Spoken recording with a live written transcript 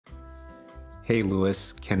Hey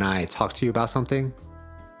Louis, can I talk to you about something?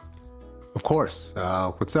 Of course,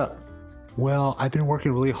 what's up? Well, I've been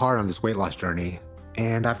working really hard on this weight loss journey,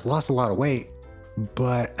 and I've lost a lot of weight,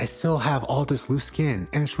 but I still have all this loose skin,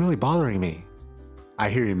 and it's really bothering me. I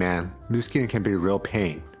hear you, man. Loose skin can be a real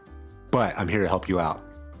pain, but I'm here to help you out.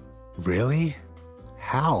 Really?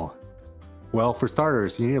 How? Well, for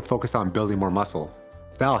starters, you need to focus on building more muscle.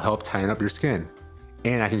 That'll help tighten up your skin.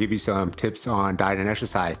 And I can give you some tips on diet and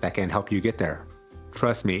exercise that can help you get there.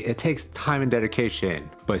 Trust me, it takes time and dedication,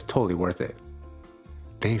 but it's totally worth it.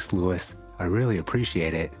 Thanks, Louis. I really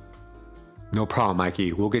appreciate it. No problem,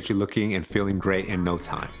 Mikey. We'll get you looking and feeling great in no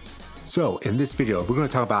time. So, in this video, we're going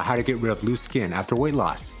to talk about how to get rid of loose skin after weight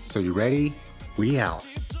loss. So you ready? We out.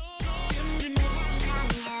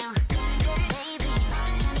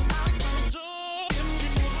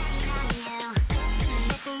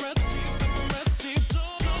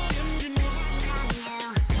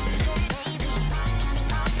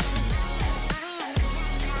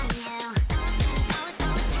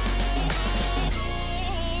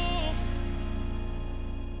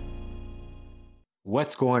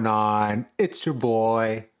 What's going on? It's your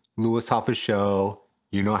boy, Louis Ha Fa Sho.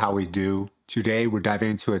 You know how we do. Today, we're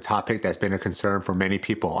diving into a topic that's been a concern for many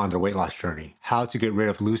people on their weight loss journey. How to get rid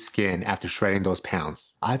of loose skin after shredding those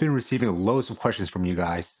pounds. I've been receiving loads of questions from you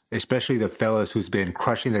guys, especially the fellas who's been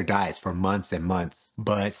crushing their diets for months and months,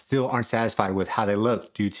 but still aren't satisfied with how they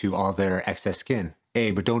look due to all their excess skin.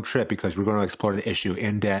 Hey, but don't trip because we're going to explore the issue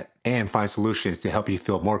in depth and find solutions to help you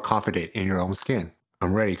feel more confident in your own skin.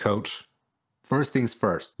 I'm ready, coach. First things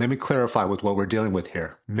first, let me clarify with what we're dealing with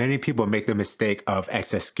here. Many people make the mistake of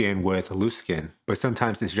excess skin with loose skin, but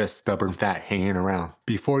sometimes it's just stubborn fat hanging around.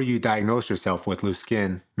 Before you diagnose yourself with loose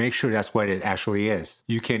skin, make sure that's what it actually is.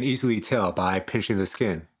 You can easily tell by pinching the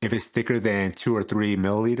skin. If it's thicker than 2 or 3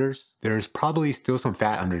 milliliters, there's probably still some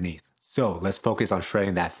fat underneath. So let's focus on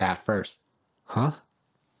shredding that fat first. Huh?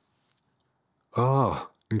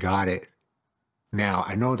 Oh, got it. Now,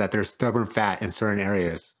 I know that there's stubborn fat in certain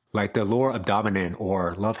areas, like the lower abdomen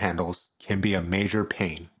or love handles, can be a major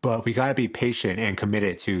pain. But we gotta be patient and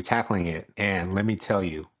committed to tackling it. And let me tell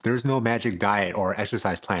you, there's no magic diet or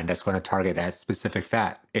exercise plan that's gonna target that specific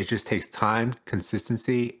fat. It just takes time,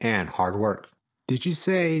 consistency, and hard work. Did you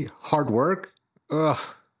say hard work? Ugh.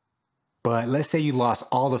 But let's say you lost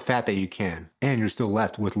all the fat that you can, and you're still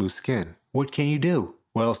left with loose skin. What can you do?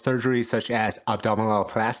 Well, surgery such as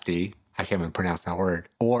abdominoplasty, I can't even pronounce that word,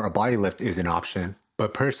 or a body lift is an option.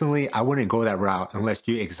 But personally, I wouldn't go that route unless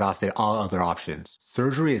you exhausted all other options.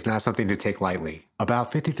 Surgery is not something to take lightly.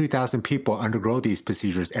 About 53,000 people undergo these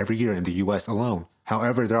procedures every year in the US alone.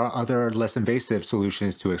 However, there are other less invasive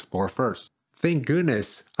solutions to explore first. Thank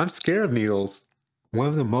goodness, I'm scared of needles. One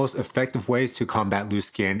of the most effective ways to combat loose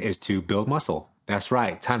skin is to build muscle. That's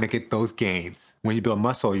right, time to get those gains. When you build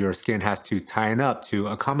muscle, your skin has to tighten up to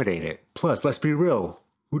accommodate it. Plus, let's be real,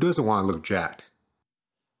 who doesn't want to look jacked?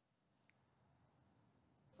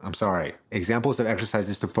 I'm sorry. Examples of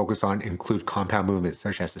exercises to focus on include compound movements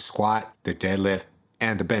such as the squat, the deadlift,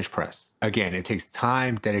 and the bench press. Again, it takes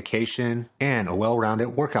time, dedication, and a well-rounded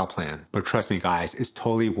workout plan. But trust me guys, it's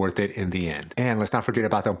totally worth it in the end. And let's not forget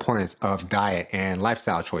about the importance of diet and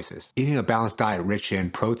lifestyle choices. Eating a balanced diet rich in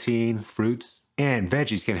protein, fruits, and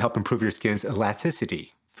veggies can help improve your skin's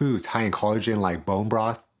elasticity. Foods high in collagen like bone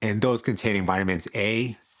broth, and those containing vitamins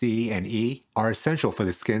A, C, and E are essential for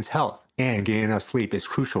the skin's health. And getting enough sleep is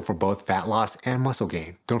crucial for both fat loss and muscle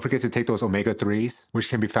gain. Don't forget to take those omega-3s, which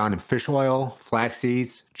can be found in fish oil, flax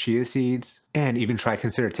seeds, chia seeds, and even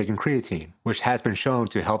consider taking creatine, which has been shown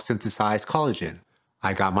to help synthesize collagen.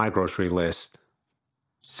 I got my grocery list.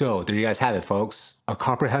 So there you guys have it, folks. A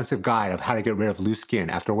comprehensive guide of how to get rid of loose skin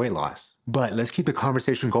after weight loss. But let's keep the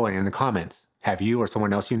conversation going in the comments. Have you or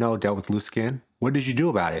someone else you know dealt with loose skin? What did you do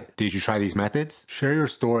about it? Did you try these methods? Share your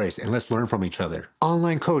stories and let's learn from each other.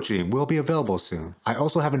 Online coaching will be available soon. I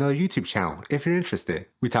also have another YouTube channel if you're interested.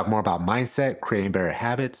 We talk more about mindset, creating better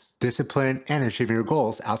habits, discipline, and achieving your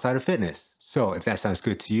goals outside of fitness. So if that sounds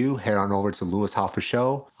good to you, head on over to Louis Ha Fa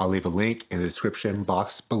Sho. I'll leave a link in the description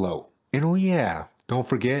box below. And oh yeah, don't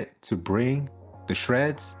forget to bring the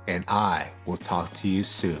shreds, and I will talk to you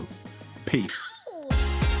soon. Peace.